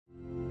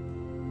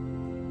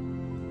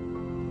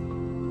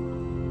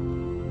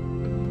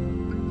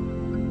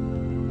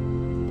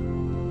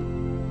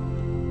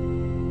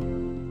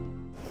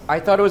I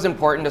thought it was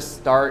important to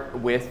start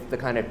with the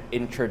kind of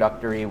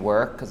introductory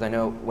work, because I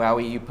know,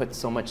 Wawi, you put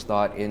so much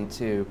thought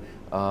into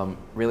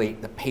really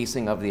the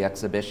pacing of the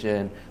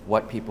exhibition,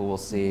 what people will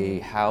see,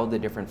 how the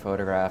different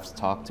photographs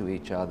talk to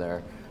each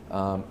other.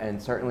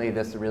 And certainly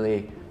this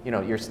really,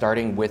 you're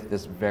starting with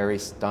this very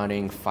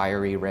stunning,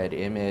 fiery red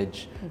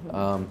image.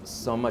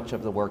 So much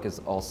of the work is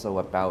also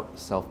about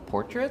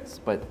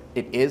self-portraits, but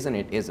it is and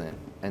it isn't.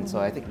 And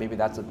so I think maybe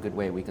that's a good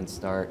way we can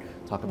start,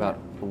 talk about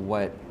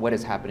what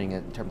is happening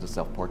in terms of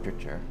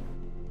self-portraiture.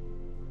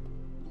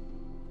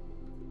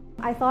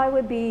 I thought it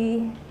would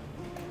be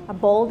a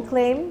bold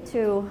claim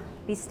to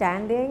be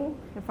standing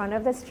in front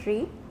of the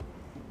street.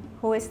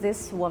 Who is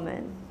this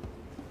woman?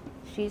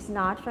 She's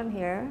not from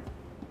here.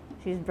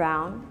 She's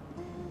brown.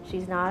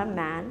 She's not a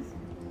man.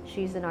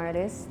 She's an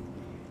artist.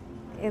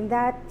 In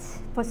that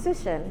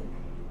position,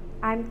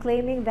 I'm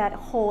claiming that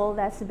whole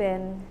that's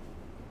been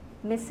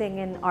missing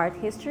in art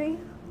history.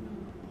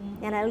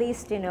 And at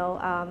least,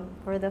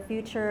 for the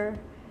future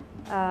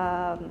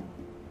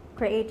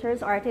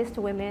creators, artists,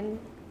 women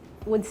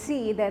would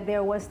see that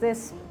there was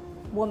this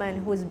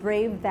woman who's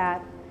braved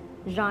that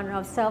genre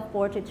of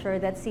self-portraiture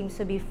that seems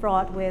to be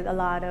fraught with a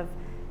lot of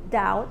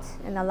doubt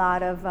and a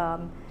lot of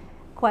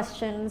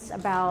questions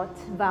about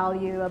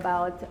value,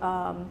 about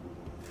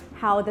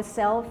how the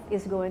self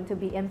is going to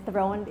be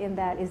enthroned in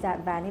that. Is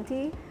that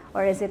vanity,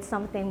 or is it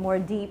something more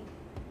deep,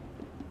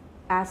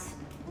 as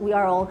we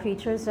are all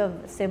creatures of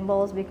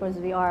symbols because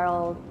we are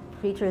all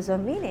creatures of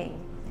meaning?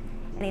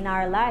 And in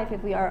our life,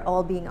 if we are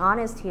all being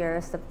honest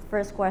here, the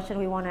first question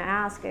we want to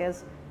ask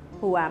is,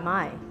 who am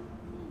I?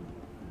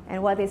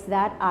 And what is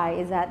that I?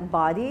 Is that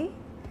body?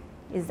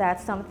 Is that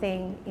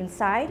something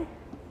inside?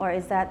 Or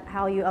is that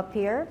how you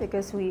appear?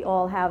 Because we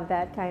all have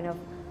that kind of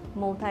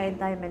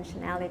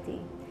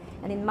multi-dimensionality.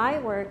 And in my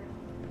work,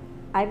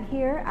 I'm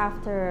here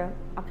after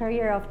a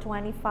career of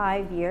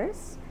 25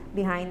 years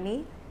behind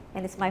me,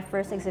 and it's my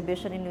first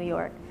exhibition in New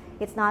York.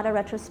 It's not a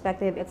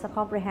retrospective, it's a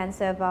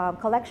comprehensive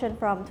collection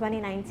from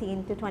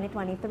 2019 to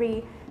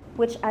 2023,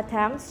 which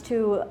attempts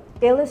to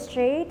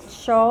illustrate,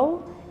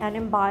 show, and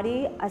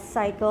embody a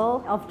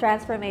cycle of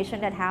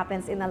transformation that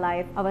happens in the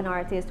life of an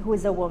artist who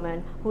is a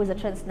woman, who is a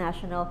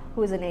transnational,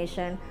 who is a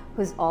nation,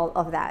 who's all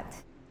of that.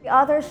 The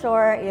other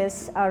shore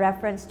is a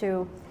reference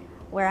to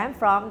where I'm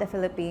from, the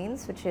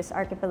Philippines, which is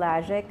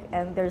archipelagic,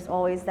 and there's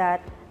always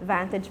that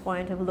vantage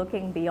point of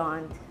looking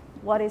beyond.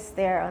 What is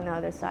there on the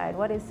other side?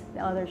 What is the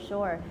other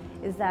shore?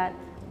 Is that,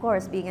 of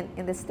course, being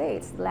in the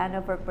States, the land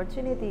of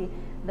opportunity,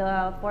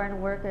 the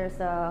foreign workers,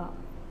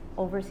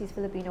 overseas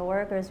Filipino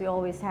workers, we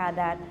always had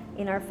that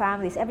in our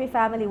families. Every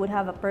family would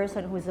have a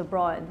person who's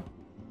abroad.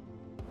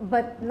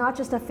 But not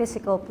just a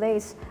physical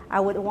place.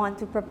 I would want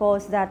to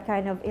propose that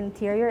kind of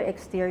interior,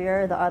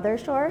 exterior, the other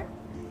shore.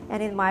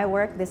 And in my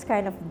work, this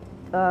kind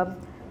of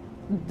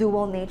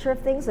dual nature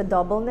of things, the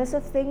doubleness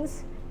of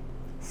things,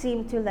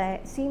 seem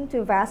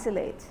to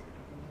vacillate.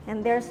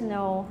 And there's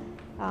no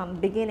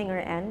beginning or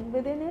end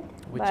within it.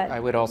 Which I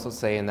would also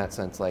say in that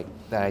sense, like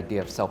that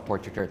idea of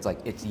self-portraiture, it's like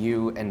it's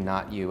you and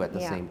not you at the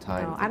same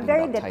time. No, I'm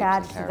very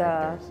detached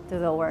to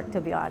the work,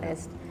 to be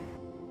honest.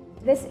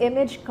 This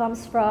image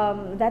comes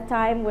from that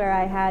time where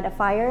I had a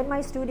fire in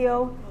my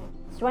studio.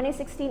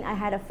 2016, I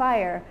had a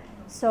fire,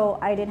 so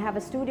I didn't have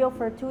a studio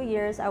for 2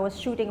 years. I was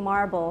shooting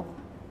marble,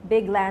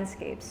 big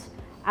landscapes,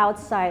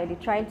 outside,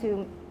 trying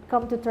to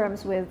come to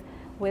terms with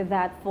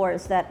that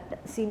force that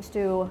seems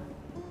to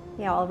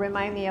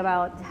remind me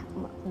about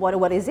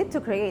what is it to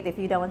create if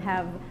you don't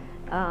have,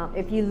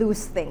 if you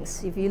lose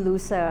things, if you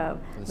lose the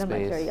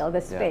material,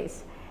 the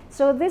space.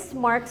 So this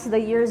marks the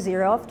year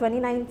zero of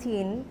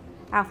 2019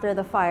 after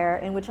the fire,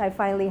 in which I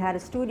finally had a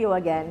studio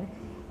again,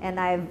 and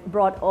I've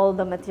brought all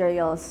the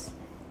materials,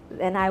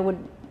 and I would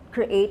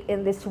create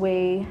in this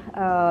way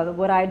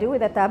what I do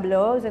with the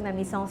tableaus and the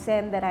mise en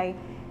scène that I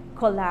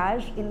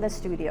collage in the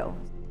studio.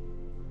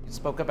 You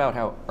spoke about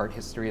how art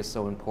history is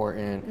so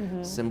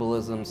important,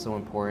 symbolism so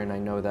important. I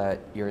know that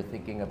you're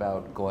thinking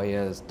about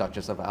Goya's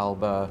Duchess of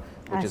Alba,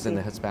 which is in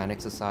the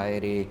Hispanic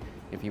Society.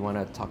 If you want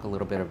to talk a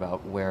little bit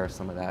about where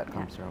some of that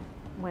comes from.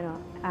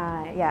 Bueno,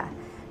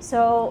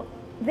 so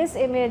this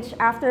image,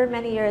 after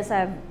many years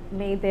I've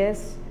made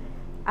this,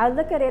 I'll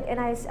look at it and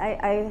I'll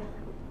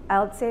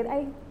say,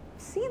 I've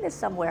seen this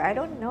somewhere. I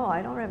don't know,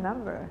 I don't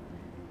remember.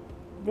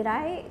 Did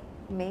I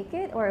make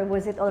it, or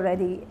was it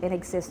already in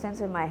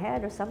existence in my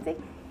head or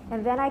something?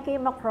 And then I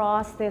came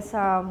across this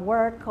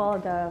work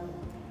called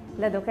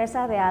La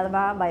Duquesa de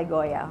Alba by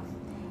Goya.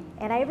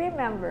 And I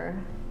remember,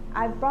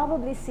 I've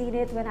probably seen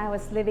it when I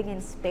was living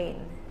in Spain.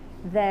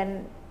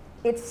 Then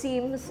it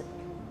seems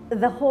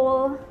the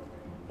whole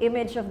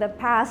image of the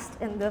past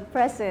and the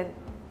present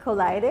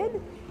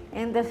collided,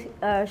 and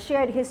the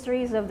shared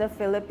histories of the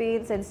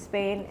Philippines and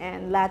Spain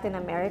and Latin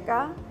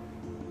America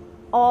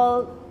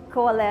all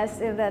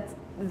coalesce in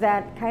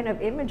that kind of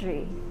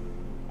imagery.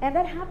 And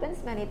that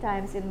happens many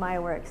times in my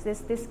works,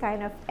 this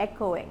kind of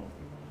echoing.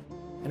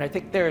 And I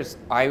think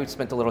I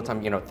spent a little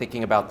time,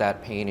 thinking about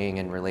that painting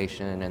in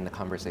relation and the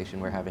conversation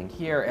we're having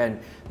here. And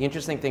the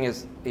interesting thing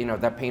is,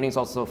 that painting's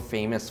also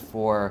famous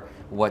for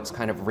what's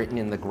kind of written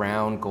in the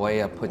ground.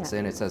 Goya puts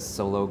in, it says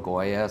solo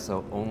Goya,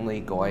 so only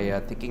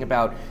Goya, thinking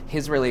about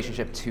his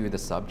relationship to the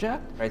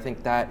subject. I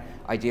think that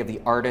idea of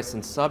the artist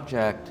and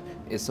subject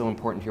is so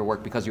important to your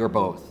work because you're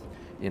both.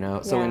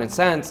 So in a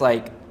sense,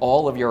 like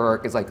all of your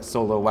work is like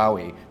solo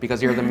Wawi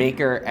because you're the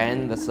maker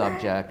and the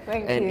subject.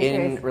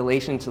 In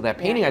relation to that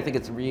painting, I think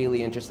it's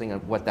really interesting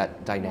of what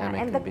that dynamic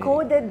and can the be.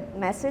 coded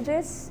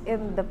messages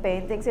in the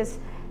paintings is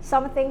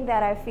something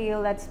that I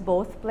feel that's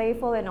both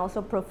playful and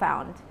also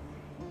profound.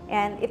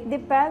 And it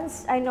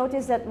depends. I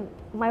noticed that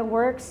my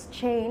works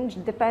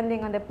change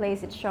depending on the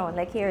place it's shown.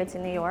 Like here, it's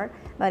in New York,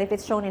 but if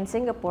it's shown in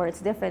Singapore,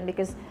 it's different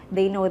because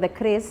they know the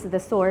kris, the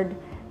sword,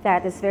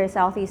 that is very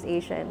Southeast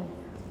Asian.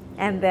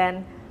 And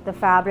then the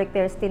fabric,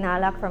 there's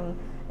tinalak from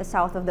the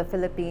south of the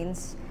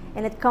Philippines,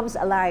 and it comes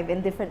alive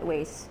in different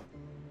ways.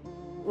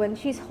 When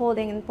she's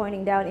holding and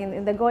pointing down,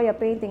 in the Goya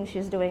painting,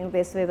 she's doing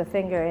this with a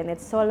finger, and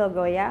it's solo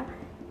Goya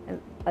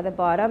at the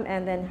bottom,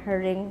 and then her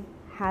ring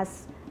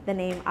has the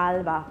name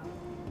Alba,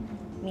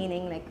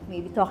 meaning like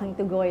maybe talking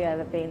to Goya,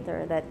 the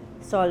painter, that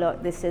solo,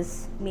 this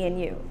is me and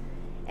you.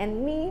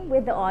 And me,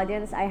 with the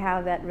audience, I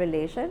have that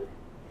relation,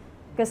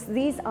 because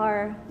these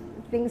are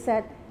things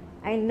that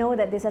I know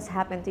that this has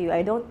happened to you.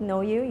 I don't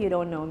know you, you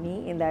don't know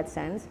me in that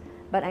sense,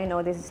 but I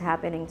know this is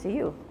happening to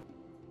you.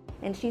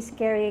 And she's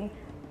carrying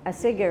a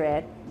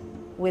cigarette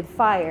with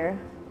fire.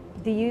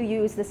 Do you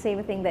use the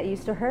same thing that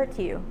used to hurt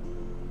you,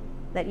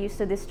 that used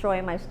to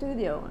destroy my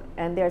studio?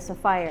 And there's a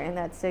fire in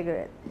that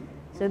cigarette.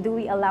 So do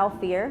we allow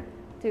fear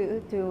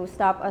to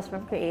stop us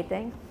from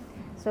creating?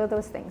 So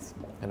those things.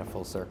 In a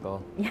full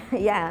circle.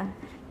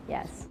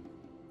 Yes.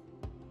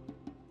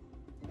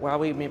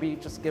 Wawi, maybe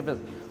just give a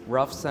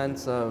rough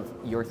sense of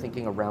your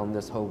thinking around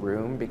this whole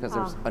room, because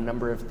there's a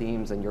number of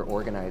themes and you're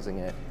organizing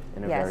it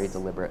in a very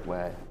deliberate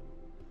way.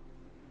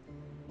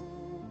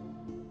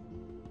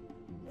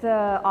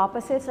 The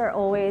opposites are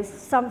always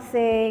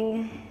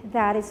something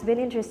that has been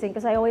interesting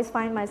because I always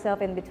find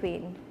myself in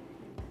between.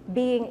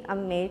 Being a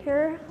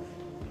maker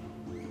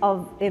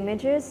of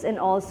images and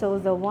also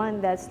the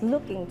one that's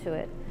looking to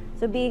it.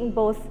 So being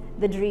both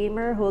the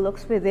dreamer who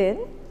looks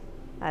within,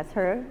 that's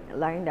her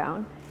lying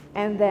down,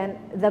 and then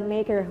the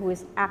maker who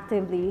is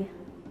actively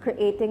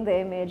creating the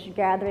image,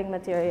 gathering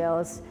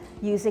materials,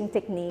 using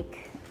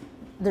technique,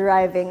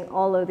 deriving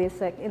all of these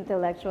like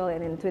intellectual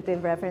and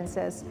intuitive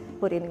references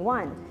put in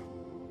one.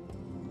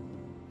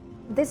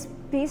 This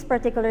piece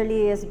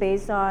particularly is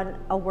based on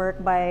a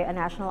work by a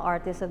national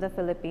artist of the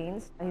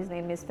Philippines. His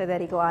name is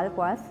Federico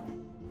Alquaz.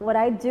 What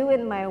I do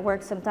in my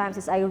work sometimes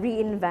is I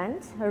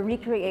reinvent or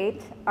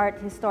recreate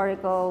art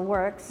historical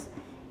works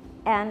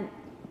and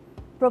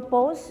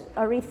propose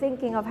a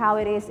rethinking of how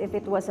it is if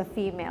it was a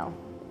female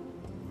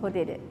who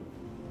did it.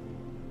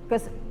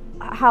 Because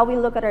how we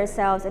look at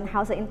ourselves and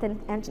how's the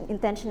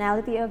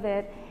intentionality of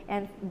it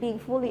and being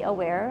fully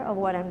aware of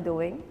what I'm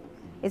doing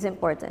is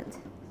important.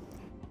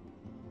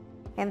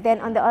 And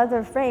then on the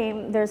other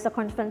frame, there's a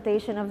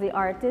confrontation of the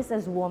artist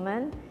as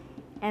woman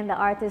and the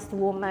artist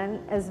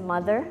woman as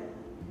mother.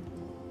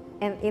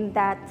 And in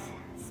that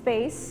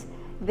space,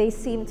 they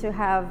seem to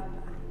have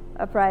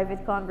a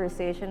private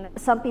conversation.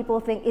 Some people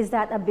think, is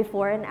that a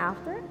before and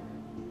after?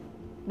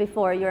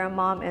 Before you're a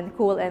mom and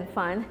cool and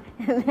fun,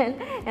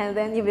 and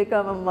then you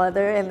become a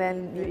mother, and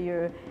then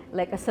you're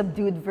like a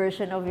subdued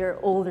version of your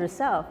older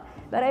self.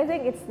 But I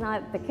think it's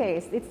not the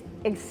case. It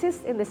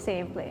exists in the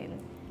same plane,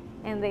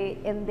 and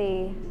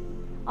they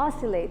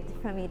oscillate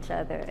from each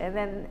other. And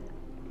then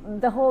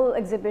the whole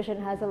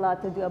exhibition has a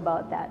lot to do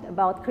about that,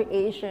 about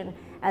creation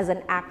as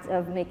an act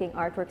of making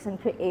artworks and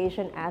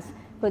creation as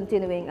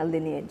continuing a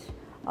lineage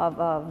of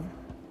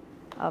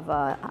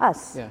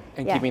us. Yeah,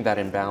 and keeping that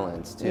in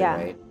balance too,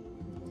 right?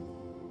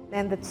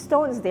 And the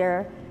stones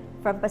there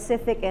from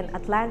Pacific and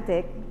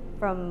Atlantic,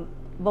 from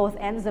both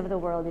ends of the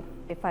world,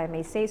 if I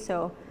may say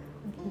so.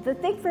 The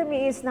thing for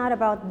me is not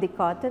about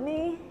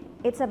dichotomy,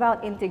 it's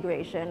about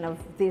integration of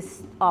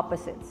these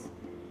opposites.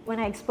 When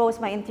I expose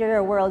my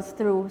interior worlds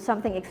through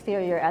something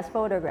exterior as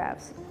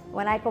photographs,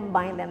 when I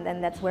combine them,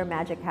 then that's where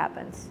magic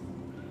happens.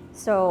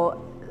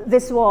 So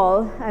this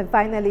wall, I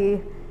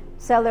finally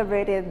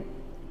celebrated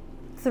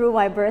through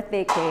my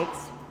birthday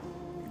cakes.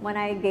 When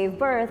I gave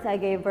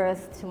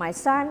birth to my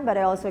son, but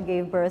I also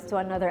gave birth to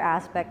another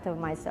aspect of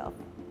myself.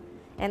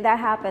 And that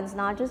happens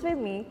not just with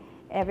me,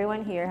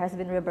 everyone here has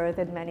been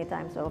rebirthed many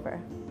times over.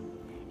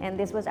 And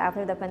this was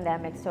after the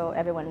pandemic, so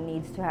everyone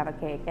needs to have a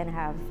cake and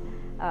have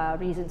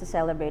reason to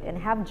celebrate and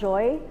have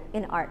joy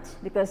in art,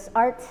 because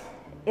art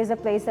is a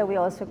place that we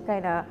also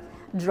kind of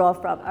draw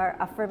from our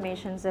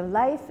affirmations of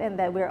life and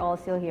that we're all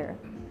still here.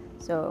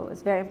 So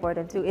it's very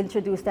important to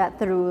introduce that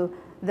through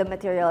the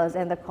materials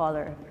and the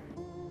color.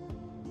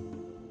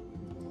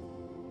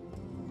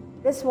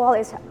 This wall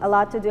is a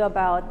lot to do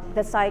about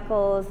the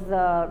cycles,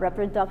 the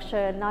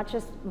reproduction, not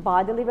just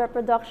bodily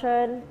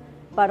reproduction,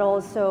 but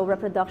also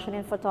reproduction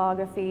in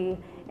photography,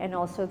 and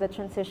also the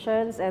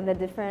transitions and the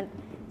different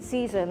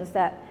seasons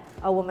that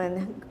a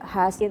woman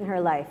has in her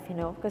life, you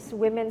know, because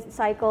women's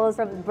cycles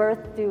from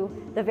birth to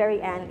the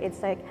very end,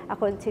 it's like a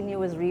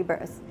continuous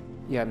rebirth.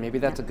 Yeah, maybe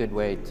that's a good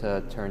way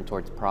to turn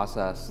towards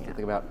process, to Yeah.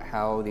 think about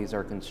how these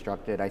are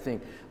constructed. I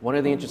think one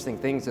of the interesting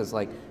things is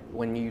like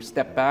when you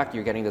step back,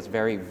 you're getting this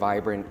very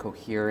vibrant,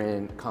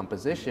 coherent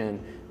composition.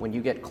 When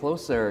you get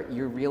closer,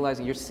 you're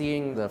realizing you're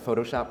seeing the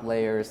Photoshop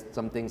layers,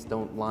 some things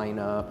don't line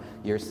up,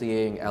 you're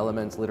seeing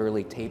elements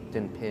literally taped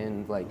and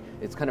pinned, like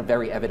it's kind of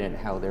very evident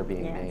how they're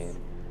being Yes. made.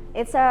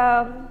 It's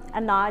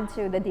a nod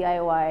to the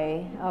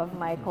DIY of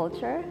my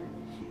culture.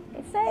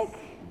 It's like,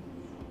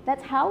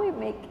 that's how we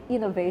make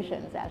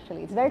innovations,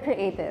 actually. It's very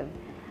creative.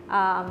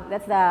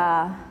 That's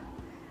the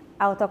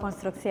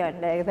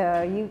autoconstrucción,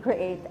 like you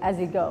create as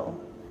you go.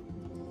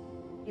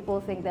 People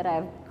think that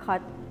I've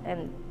cut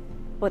and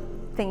put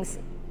things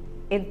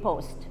in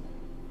post.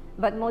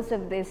 But most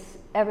of this,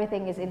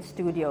 everything is in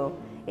studio.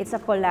 It's a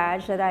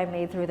collage that I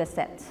made through the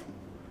set.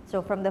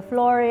 So from the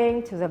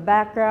flooring to the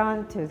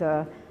background to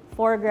the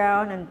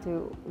foreground and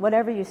to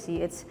whatever you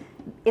see, it's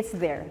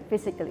there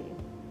physically.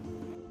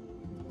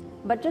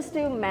 But just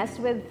to mess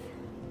with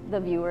the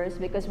viewers,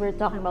 because we're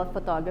talking about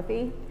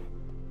photography,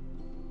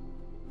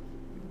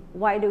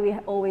 why do we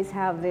always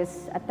have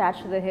this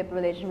attached to the hip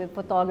relation with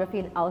photography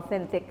and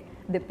authentic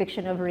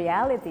depiction of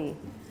reality,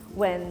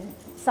 when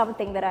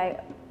something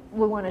that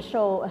we want to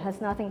show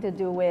has nothing to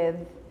do with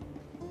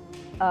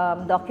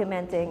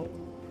documenting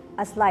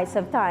a slice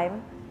of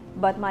time,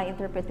 but my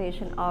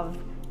interpretation of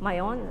my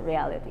own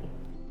reality.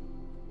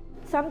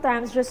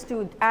 Sometimes, just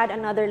to add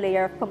another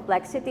layer of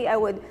complexity, I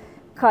would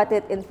cut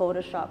it in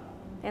Photoshop.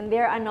 And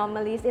there are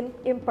anomalies,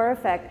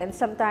 imperfect, and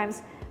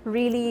sometimes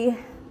really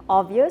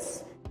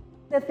obvious.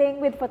 The thing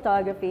with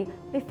photography,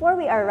 before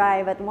we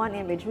arrive at one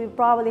image, we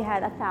probably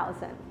had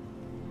 1,000.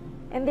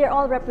 And they're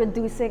all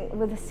reproducing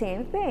with the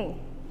same thing.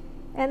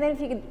 And then if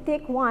you could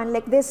take one,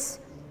 like this,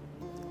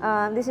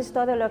 this is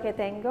Todo Lo Que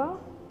Tengo.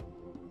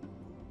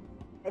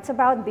 It's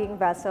about being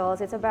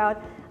vessels. It's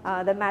about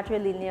the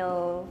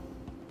matrilineal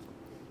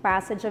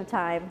passage of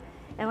time.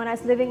 And when I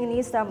was living in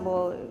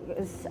Istanbul,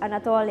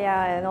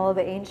 Anatolia and all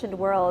the ancient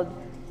world,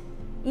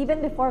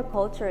 even before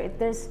culture,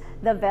 there's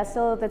the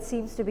vessel that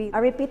seems to be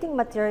a repeating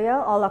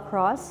material all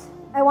across.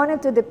 I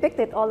wanted to depict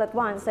it all at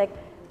once, like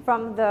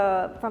from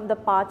the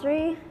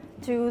pottery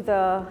to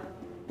the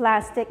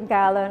plastic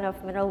gallon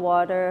of mineral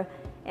water,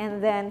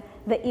 and then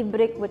the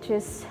ibrik, which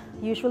is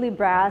usually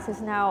brass,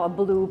 is now a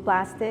blue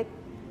plastic,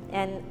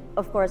 and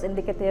of course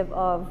indicative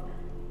of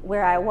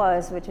where I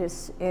was, which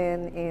is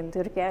in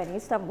Turkey, in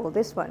Istanbul,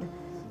 this one.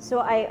 So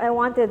I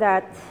wanted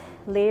that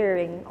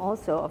layering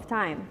also of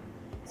time.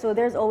 So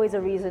there's always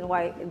a reason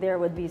why there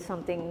would be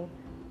something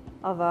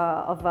of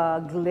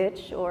a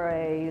glitch or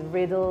a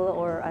riddle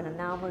or an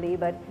anomaly,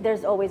 but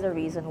there's always a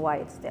reason why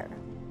it's there.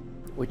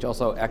 Which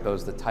also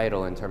echoes the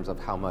title in terms of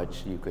how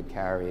much you could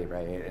carry,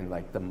 right? And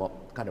like the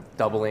kind of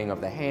doubling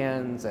of the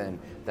hands and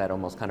that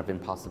almost kind of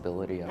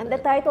impossibility of it. And the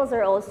titles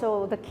are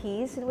also the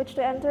keys in which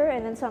to enter,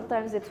 and then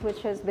sometimes it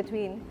switches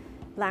between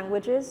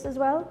languages as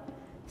well.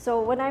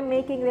 So when I'm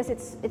making this,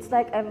 it's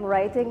like I'm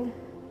writing,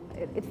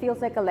 it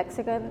feels like a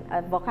lexicon,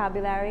 a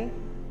vocabulary.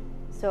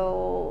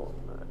 So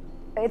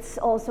it's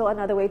also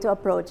another way to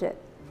approach it.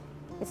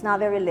 It's not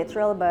very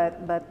literal,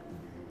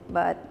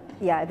 but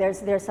yeah,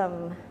 there's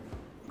some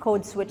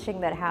code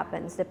switching that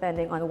happens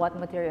depending on what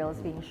material is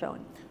being shown.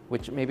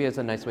 Which maybe is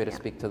a nice way to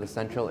speak to the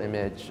central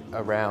image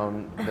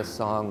around the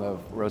song of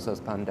Rosa's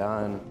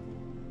Pandan.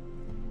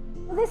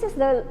 Well, this is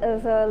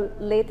the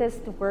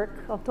latest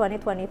work of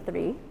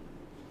 2023.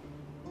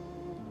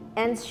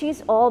 And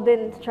she's all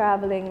been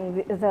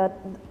traveling.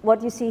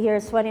 What you see here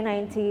is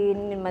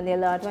 2019 in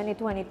Manila,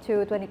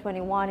 2022,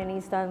 2021 in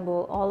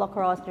Istanbul, all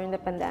across during the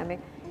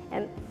pandemic.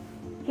 And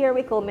here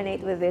we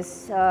culminate with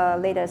this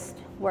latest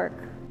work.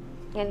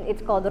 And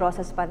it's called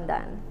Rosa's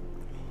Pandan.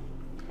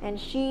 And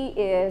she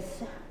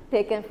is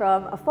taken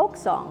from a folk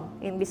song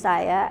in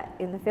Bisaya,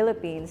 in the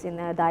Philippines, in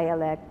a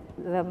dialect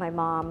that my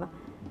mom,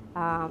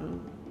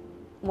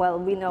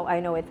 well, I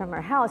know it from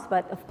our house,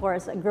 but of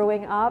course,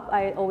 growing up,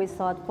 I always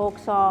thought folk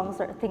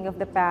songs or thing of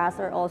the past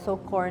are also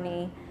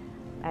corny.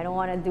 I don't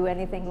want to do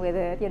anything with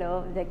it, you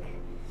know,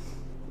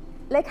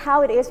 like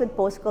how it is with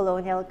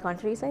post-colonial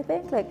countries, I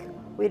think. Like,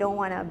 we don't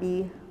want to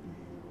be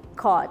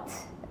caught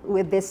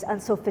with this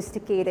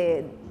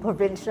unsophisticated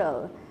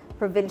provincial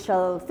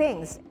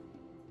things.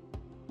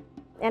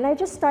 And I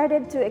just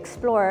started to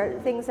explore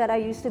things that I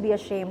used to be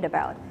ashamed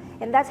about.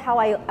 And that's how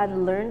I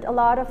unlearned a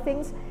lot of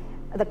things.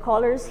 The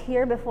colors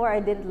here, before I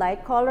didn't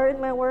like color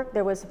in my work.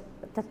 There was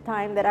a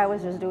time that I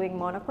was just doing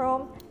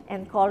monochrome,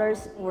 and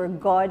colors were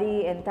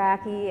gaudy and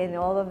tacky and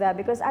all of that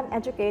because I'm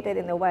educated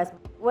in the West.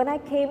 When I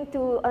came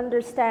to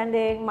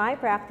understanding my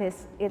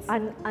practice, it's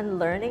an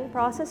unlearning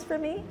process for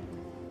me.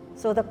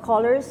 So the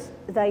colors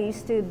that I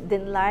used to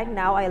didn't like,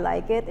 now I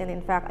like it, and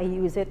in fact I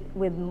use it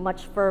with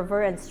much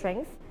fervor and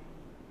strength.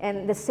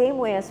 And the same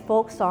way as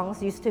folk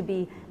songs used to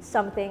be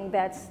something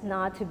that's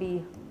not to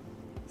be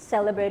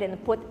celebrated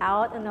and put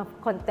out in a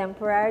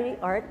contemporary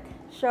art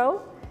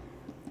show.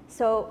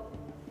 So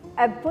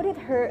I put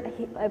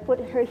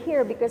her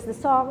here because the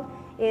song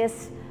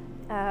is,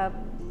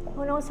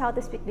 who knows how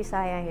to speak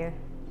Bisaya here?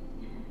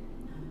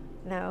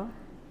 No?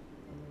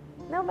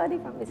 Nobody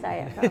from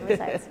Bisaya,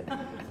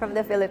 from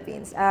the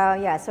Philippines.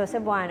 Yeah, so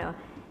Cebuano.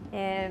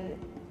 And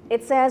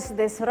it says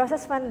this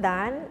Rosas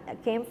Pandan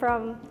came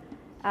from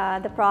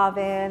the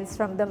province,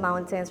 from the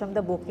mountains, from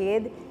the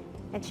bukid.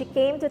 And she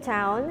came to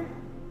town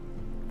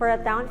for a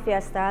town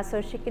fiesta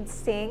so she could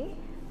sing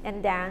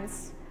and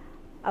dance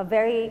a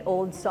very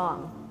old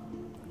song.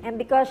 And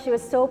because she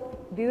was so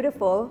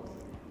beautiful,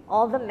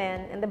 all the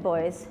men and the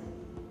boys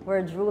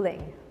were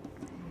drooling.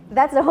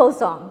 That's the whole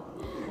song.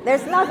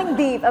 There's nothing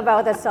deep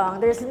about the song.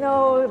 There's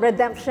no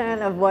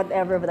redemption of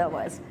whatever that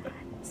was.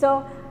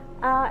 So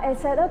I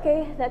said,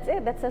 okay, that's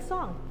it, that's a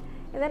song.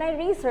 And then I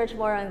researched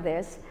more on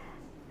this,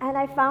 and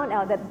I found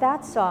out that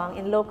that song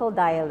in local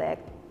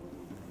dialect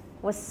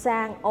was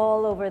sang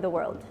all over the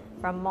world,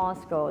 from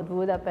Moscow,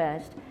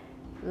 Budapest,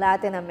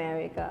 Latin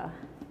America,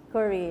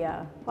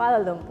 Korea,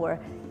 Kuala Lumpur.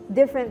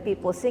 Different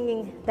people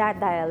singing that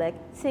dialect,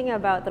 singing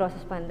about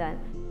Rosas Pandan.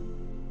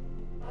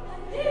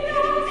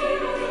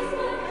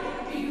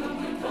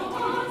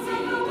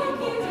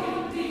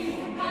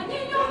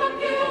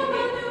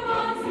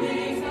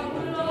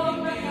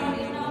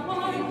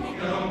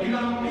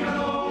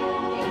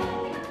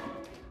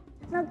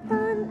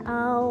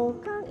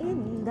 Nagtanaw kang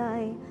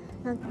inday,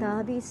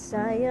 nagtabi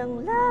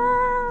sayang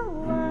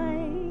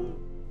laway.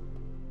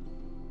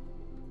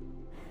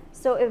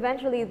 So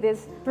eventually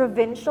this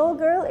provincial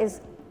girl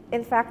is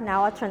in fact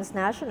now a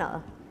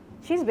transnational.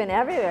 She's been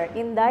everywhere.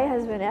 Inday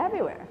has been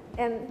everywhere.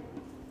 And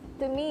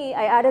to me,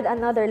 I added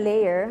another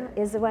layer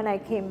is when I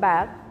came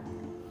back,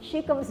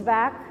 she comes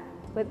back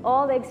with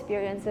all the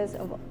experiences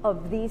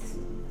of these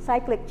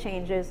cyclic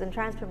changes and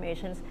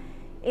transformations.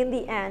 In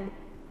the end,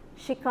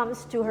 she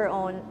comes to her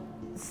own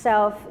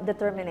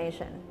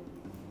self-determination.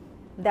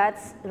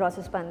 That's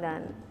Rosas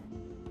Pandan.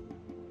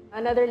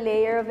 Another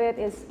layer of it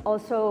is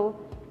also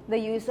the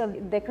use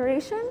of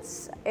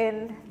decorations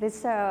in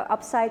this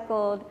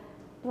upcycled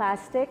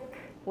plastic,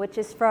 which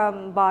is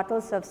from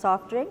bottles of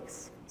soft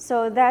drinks.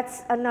 So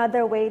that's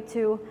another way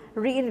to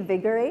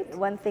reinvigorate.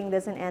 One thing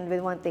doesn't end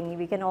with one thing.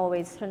 We can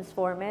always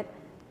transform it.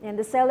 And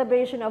the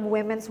celebration of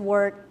women's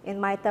work in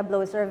my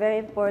tableaus are very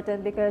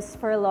important because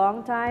for a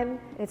long time,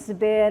 it's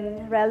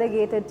been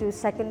relegated to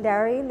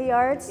secondary in the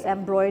arts: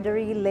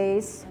 embroidery,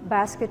 lace,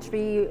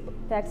 basketry,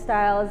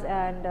 textiles,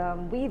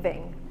 and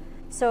weaving.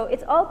 So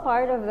it's all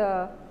part of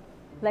the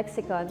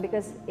lexicon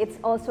because it's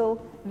also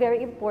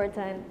very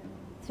important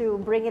to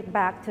bring it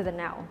back to the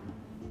now.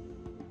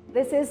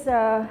 This is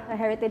a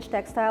heritage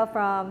textile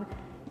from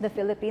the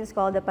Philippines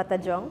called the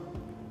patajong.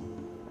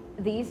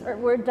 These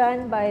were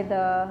done by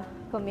the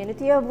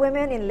community of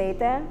women in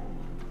Leyte.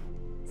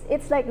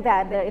 It's like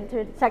that, the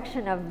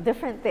intersection of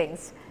different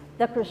things.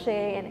 The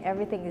crochet and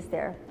everything is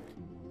there.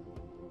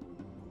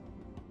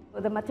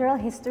 The material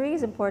history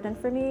is important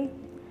for me.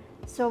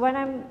 So when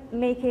I'm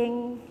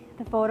making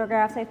the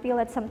photographs, I feel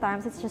that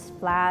sometimes it's just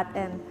flat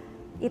and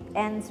it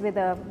ends with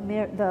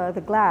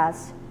the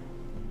glass.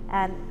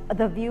 And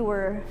the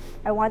viewer,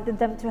 I wanted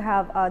them to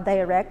have a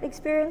direct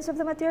experience of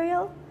the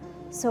material.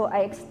 So I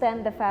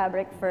extend the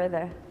fabric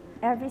further.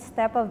 Every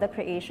step of the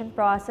creation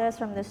process,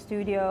 from the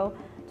studio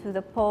to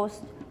the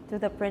post, to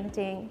the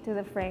printing, to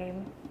the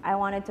frame, I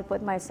wanted to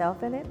put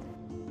myself in it.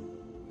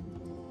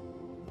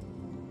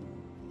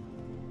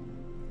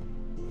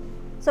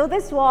 So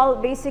this wall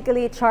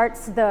basically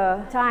charts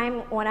the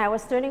time when I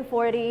was turning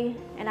 40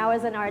 and I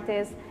was an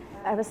artist.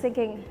 I was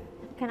thinking,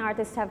 can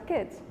artists have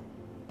kids?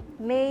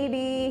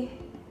 Maybe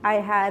I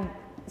had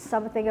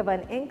something of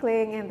an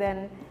inkling, and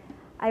then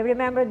I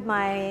remembered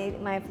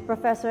my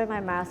professor in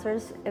my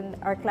master's in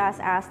our class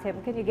asked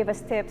him, can you give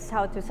us tips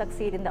how to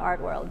succeed in the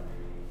art world?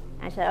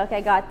 And I said, okay,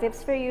 I got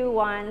tips for you.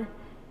 One,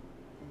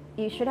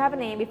 you should have a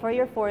name before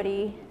you're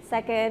 40.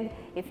 Second,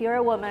 if you're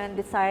a woman,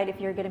 decide if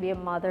you're going to be a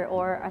mother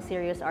or a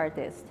serious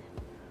artist.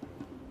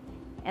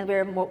 And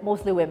we're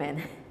mostly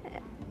women.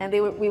 And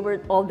we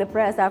were all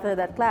depressed after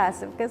that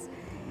class because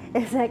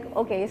it's like,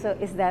 okay, so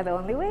is that the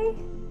only way?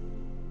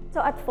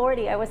 So at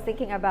 40, I was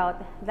thinking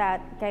about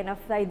that kind of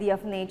idea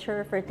of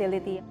nature,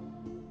 fertility.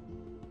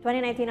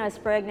 2019, I was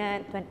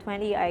pregnant.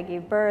 2020, I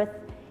gave birth.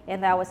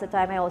 And that was the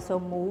time I also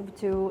moved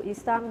to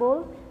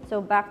Istanbul.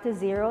 So back to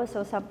zero,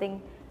 so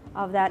something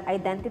of that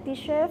identity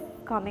shift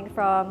coming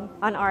from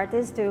an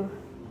artist to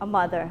a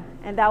mother.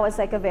 And that was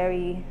like a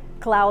very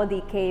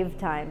cloudy cave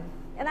time.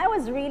 And I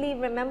was really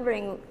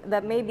remembering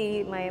that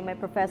maybe my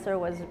professor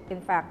was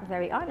in fact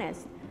very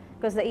honest,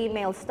 because the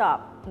email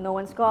stopped. No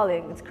one's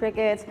calling. It's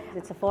crickets.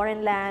 It's a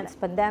foreign land. It's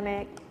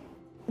pandemic.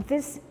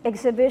 This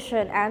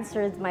exhibition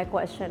answered my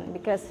question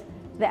because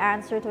the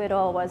answer to it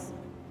all was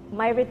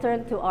my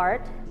return to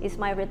art is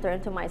my return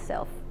to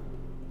myself.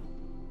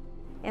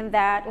 And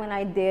that when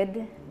I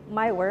did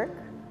my work,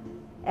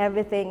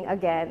 everything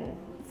again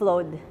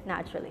flowed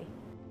naturally.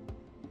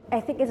 I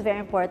think it's very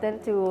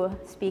important to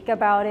speak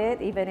about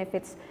it, even if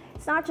it's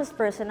not just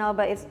personal,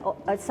 but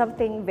it's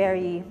something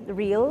very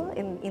real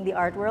in the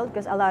art world,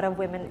 because a lot of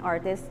women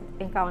artists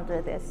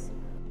encounter this.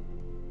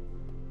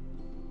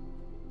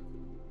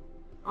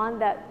 On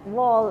that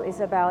wall is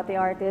about the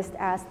artist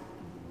as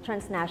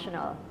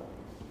transnational,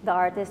 the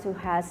artist who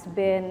has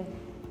been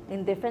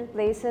in different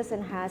places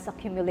and has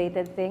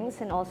accumulated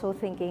things, and also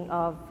thinking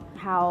of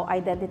how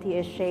identity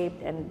is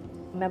shaped and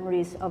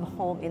memories of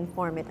home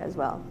inform it as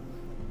well.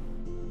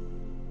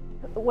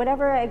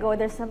 Whenever I go,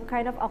 there's some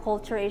kind of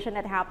acculturation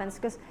that happens,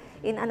 because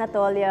in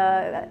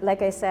Anatolia,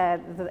 like I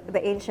said,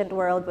 the ancient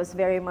world was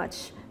very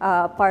much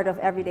part of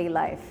everyday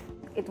life.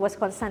 It was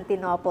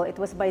Constantinople, it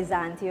was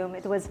Byzantium,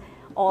 it was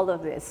all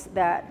of this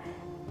that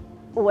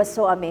was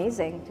so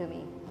amazing to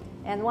me.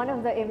 And one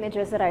of the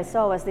images that I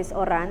saw was this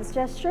orange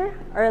gesture,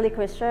 early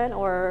Christian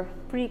or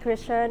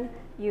pre-Christian.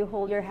 You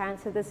hold your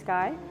hands to the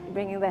sky,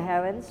 bringing the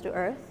heavens to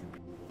earth.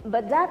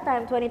 But that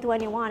time,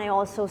 2021, I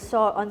also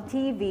saw on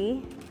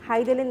TV,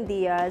 Heidelin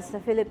Diaz, the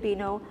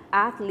Filipino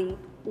athlete,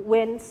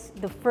 wins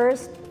the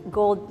first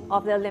gold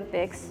of the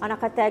Olympics on a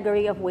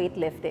category of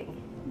weightlifting.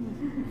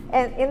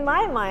 And in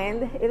my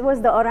mind, it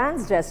was the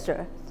orange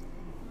gesture.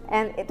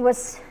 And it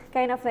was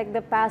kind of like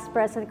the past,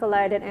 present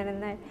collided,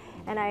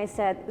 and I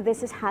said,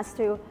 has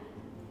to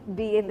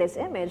be in this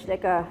image,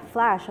 like a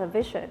flash, a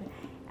vision.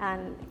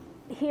 And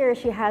here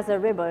she has a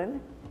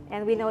ribbon,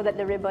 and we know that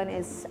the ribbon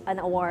is an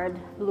award,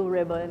 blue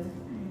ribbon.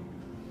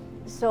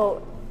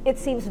 So it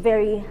seems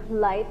very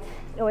light.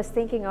 I was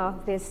thinking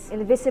of this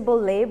invisible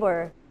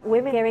labor,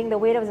 women carrying the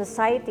weight of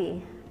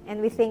society, and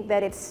we think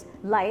that it's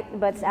light,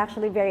 but it's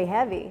actually very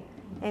heavy.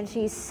 And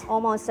she's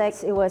almost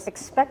like it was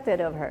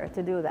expected of her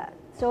to do that.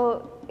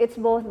 So it's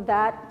both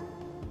that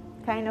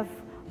kind of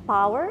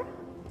power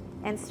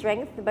and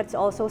strength, but it's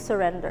also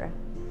surrender.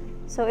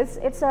 So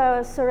it's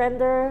a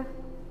surrender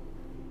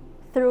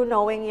through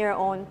knowing your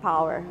own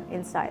power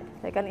inside,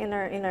 like an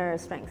inner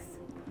strength.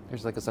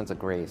 There's like a sense of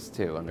grace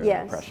too under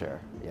Yes. the pressure.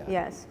 Yeah.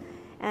 Yes.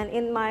 And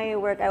in my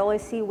work, I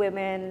always see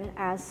women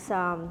as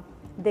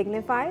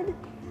dignified.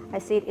 I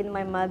see it in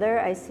my mother,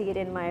 I see it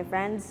in my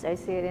friends, I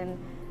see it in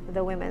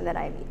the women that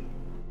I meet.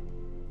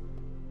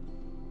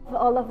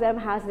 All of them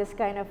has this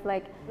kind of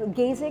like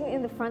gazing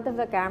in the front of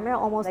the camera,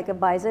 almost like a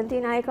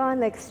Byzantine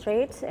icon, like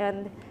straight,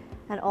 and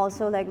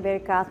also like very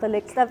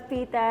Catholic stuff,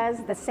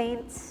 pitas, the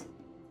saints.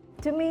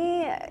 To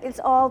me, it's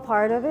all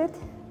part of it.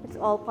 It's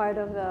all part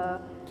of the...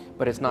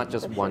 But it's not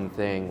just one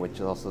thing,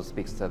 which also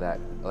speaks to that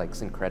like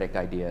syncretic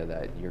idea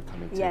that you're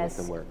coming to Yes.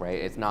 with the work, right?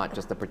 It's not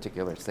just a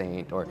particular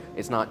saint, or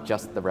it's not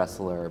just the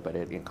wrestler, but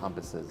it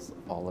encompasses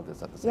all of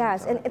this at the same time.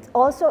 Yes, and it's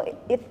also,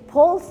 it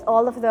pulls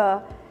all of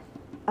the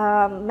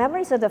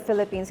memories of the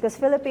Philippines, because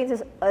Philippines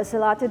is a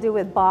lot to do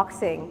with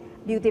boxing,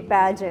 beauty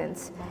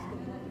pageants,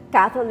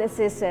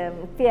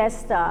 Catholicism,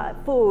 fiesta,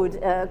 food,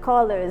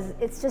 colors.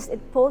 It's just, it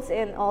pulls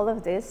in all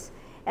of this.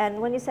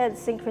 And when you said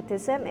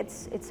syncretism,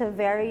 it's a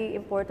very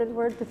important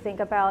word to think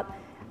about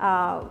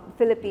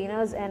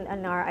Filipinos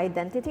and our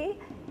identity.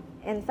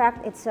 In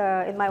fact, it's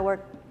in my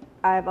work,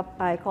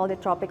 I called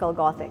it tropical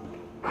Gothic.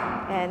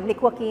 And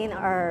Nick Joaquin,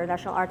 our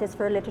national artist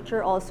for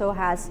literature, also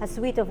has a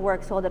suite of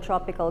works called the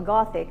Tropical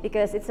Gothic,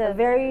 because it's a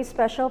very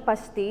special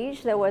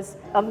pastiche that was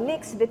a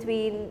mix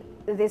between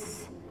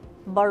this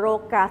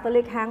Baroque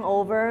Catholic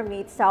hangover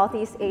meets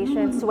Southeast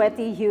Asian,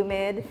 sweaty,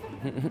 humid,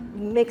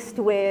 mixed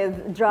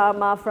with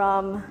drama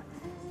from,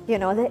 you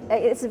know,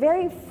 it's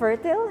very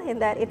fertile in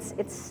that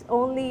it's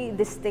only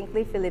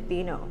distinctly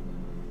Filipino.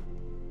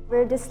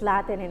 We're just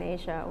Latin in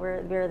Asia.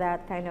 We're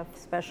that kind of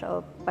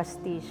special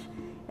pastiche.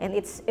 And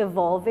it's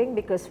evolving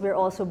because we're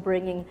also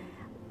bringing,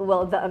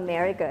 well, the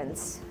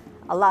Americans.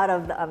 A lot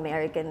of the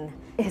American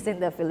is in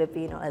the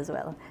Filipino as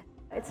well.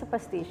 It's a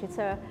pastiche, it's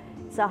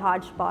a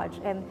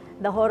hodgepodge. And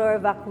the horror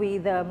vacui,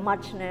 the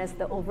muchness,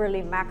 the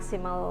overly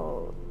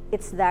maximal,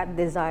 it's that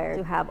desire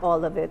to have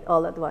all of it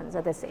all at once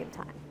at the same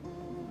time.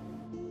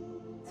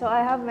 So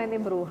I have many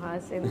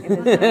brujas in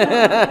this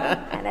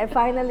and I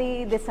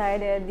finally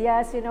decided,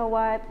 yes, you know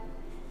what?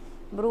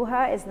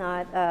 Bruja is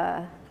not,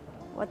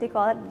 what do you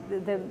call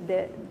it?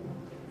 The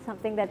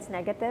something that's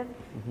negative.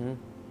 Mm-hmm.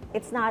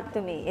 It's not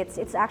to me.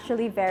 It's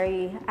actually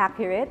very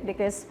accurate,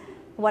 because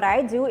what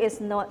I do is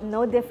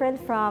no different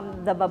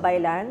from the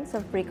babaylans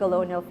of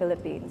pre-colonial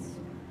Philippines.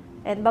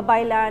 And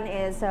babaylan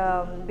is,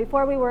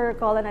 before we were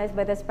colonized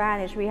by the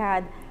Spanish, we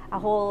had a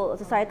whole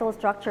societal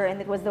structure,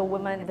 and it was the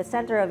woman at the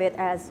center of it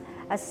as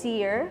a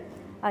seer,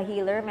 a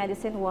healer,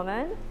 medicine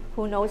woman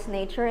who knows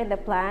nature and the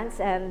plants,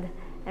 and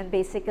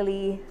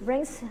basically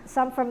brings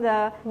some from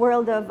the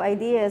world of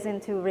ideas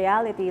into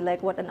reality,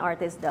 like what an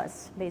artist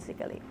does,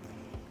 basically.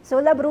 So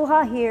La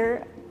Bruja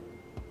here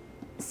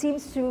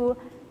seems to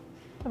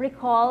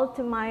recall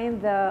to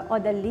mind the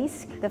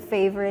odalisque, the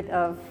favorite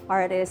of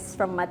artists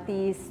from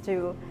Matisse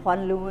to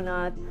Juan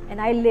Luna.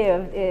 And I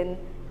lived in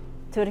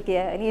Turkey,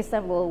 in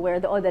Istanbul, where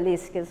the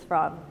odalisque is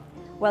from.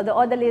 Well, the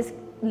odalisque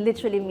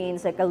literally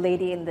means like a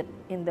lady in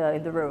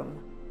the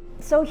room.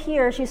 So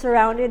here, she's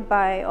surrounded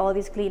by all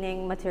these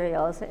cleaning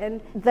materials,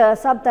 and the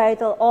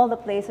subtitle, all the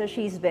places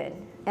she's been.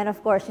 And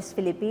of course, she's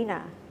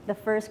Filipina. The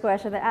first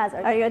question that asks,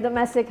 are you a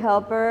domestic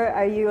helper?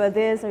 Are you a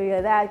this? Are you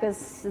a that?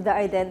 Because the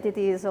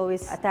identity is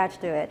always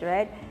attached to it,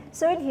 right?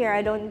 So in here,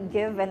 I don't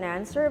give an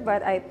answer,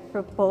 but I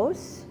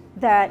propose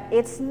that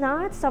it's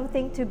not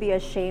something to be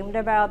ashamed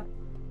about.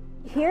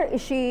 Here,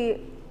 is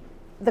she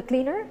the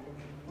cleaner?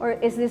 Or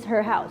is this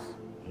her house?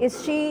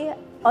 Is she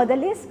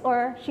odalisque,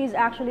 or she's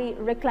actually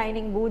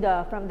reclining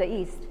Buddha from the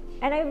East?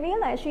 And I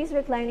realized she's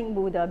reclining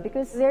Buddha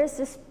because there's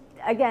this,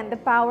 again, the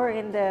power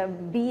in the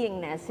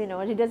beingness, you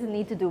know, she doesn't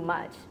need to do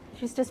much.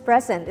 She's just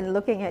present in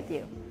looking at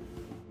you.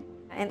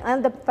 And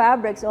on the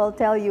fabrics all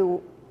tell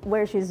you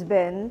where she's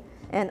been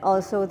and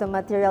also the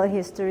material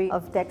history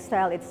of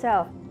textile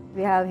itself.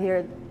 We have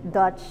here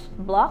Dutch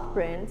block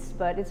prints,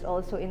 but it's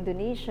also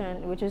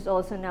Indonesian, which is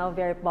also now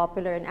very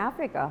popular in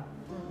Africa.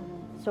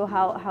 So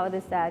how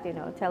does that, you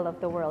know, tell of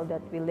the world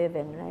that we live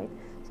in, right?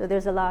 So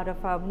there's a lot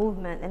of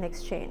movement and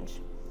exchange.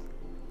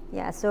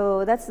 Yeah,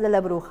 so that's the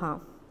La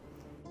Bruja.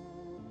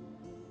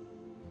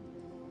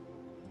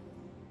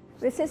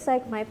 This is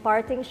like my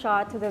parting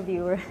shot to the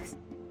viewers.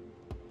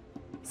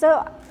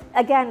 So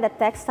again, the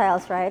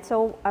textiles, right?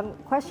 So I'm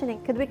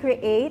questioning, could we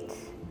create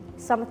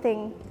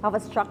something of a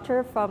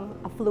structure from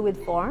a fluid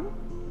form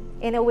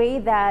in a way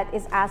that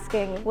is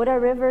asking, would a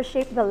river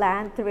shape the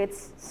land through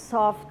its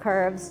soft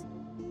curves?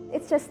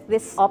 It's just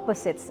this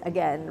opposites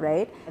again,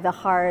 right? The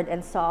hard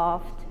and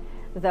soft,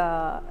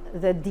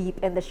 the deep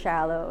and the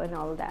shallow and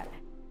all of that.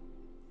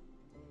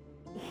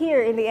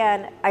 Here in the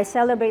end, I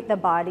celebrate the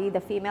body,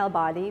 the female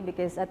body,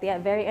 because at the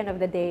very end of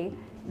the day,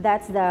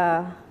 that's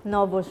the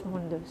novus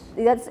mundus.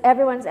 That's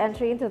everyone's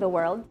entry into the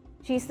world.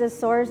 She's the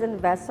source and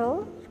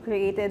vessel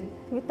created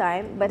through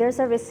time, but there's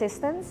a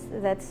resistance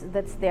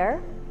that's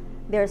there.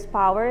 There's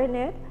power in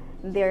it,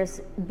 there's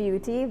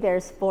beauty,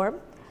 there's form.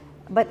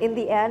 But in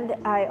the end,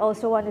 I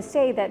also want to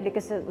say that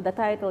because the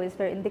title is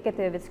very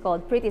indicative, it's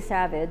called Pretty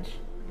Savage.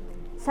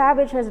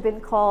 Savage has been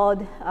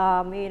called,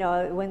 you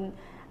know,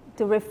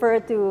 to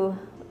refer to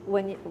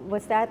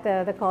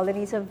the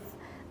colonies of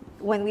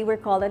when we were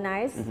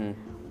colonized.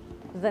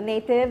 Mm-hmm. The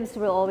natives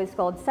were always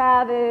called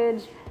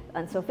savage,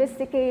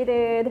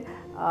 unsophisticated,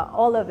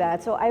 all of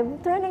that. So I'm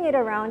turning it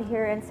around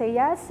here and say,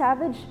 yes,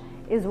 savage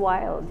is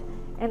wild.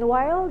 And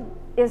wild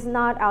is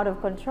not out of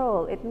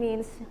control. It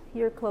means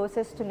you're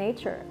closest to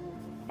nature.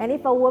 And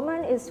if a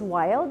woman is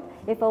wild,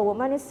 if a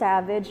woman is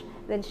savage,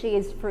 then she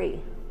is free.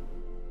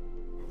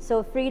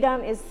 So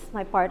freedom is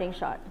my parting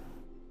shot.